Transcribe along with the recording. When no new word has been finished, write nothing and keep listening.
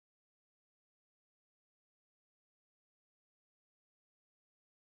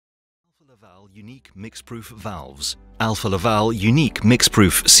Laval Unique Mixproof Valves. Alfa Laval Unique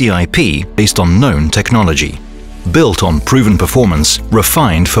Mixproof CIP based on known technology. Built on proven performance,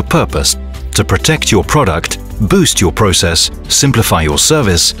 refined for purpose. To protect your product, boost your process, simplify your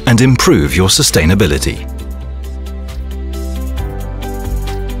service and improve your sustainability.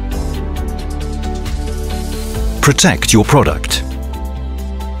 Protect your product.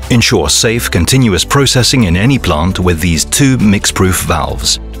 Ensure safe, continuous processing in any plant with these two Mixproof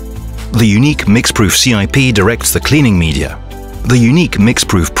valves. The Unique Mixproof CIP directs the cleaning media. The Unique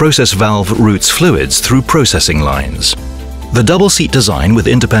Mixproof Process valve routes fluids through processing lines. The double-seat design with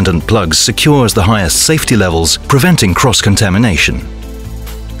independent plugs secures the highest safety levels, preventing cross-contamination.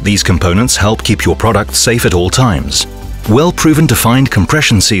 These components help keep your product safe at all times. Well-proven defined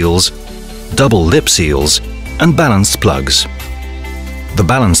compression seals, double lip seals, and balanced plugs. The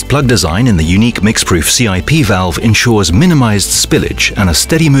balanced plug design in the Unique Mixproof CIP valve ensures minimized spillage and a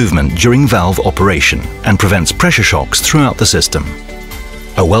steady movement during valve operation and prevents pressure shocks throughout the system.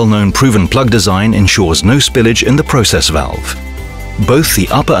 A well-known proven plug design ensures no spillage in the process valve. Both the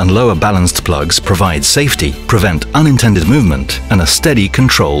upper and lower balanced plugs provide safety, prevent unintended movement and a steady,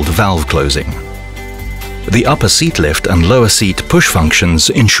 controlled valve closing. The upper seat lift and lower seat push functions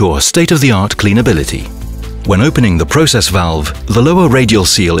ensure state-of-the-art cleanability. When opening the process valve, the lower radial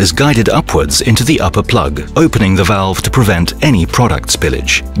seal is guided upwards into the upper plug, opening the valve to prevent any product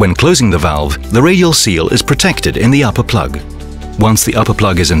spillage. When closing the valve, the radial seal is protected in the upper plug. Once the upper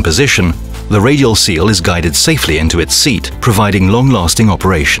plug is in position, the radial seal is guided safely into its seat, providing long-lasting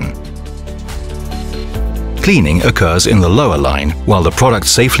operation. Cleaning occurs in the lower line, while the product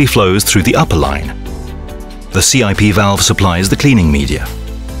safely flows through the upper line. The CIP valve supplies the cleaning media.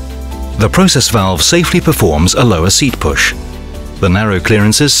 The process valve safely performs a lower seat push. The narrow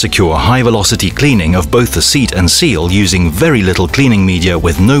clearances secure high-velocity cleaning of both the seat and seal using very little cleaning media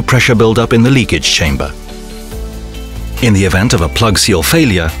with no pressure buildup in the leakage chamber. In the event of a plug seal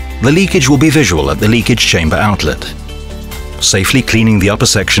failure, the leakage will be visual at the leakage chamber outlet. Safely cleaning the upper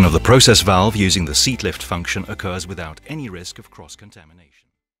section of the process valve using the seat lift function occurs without any risk of cross-contamination.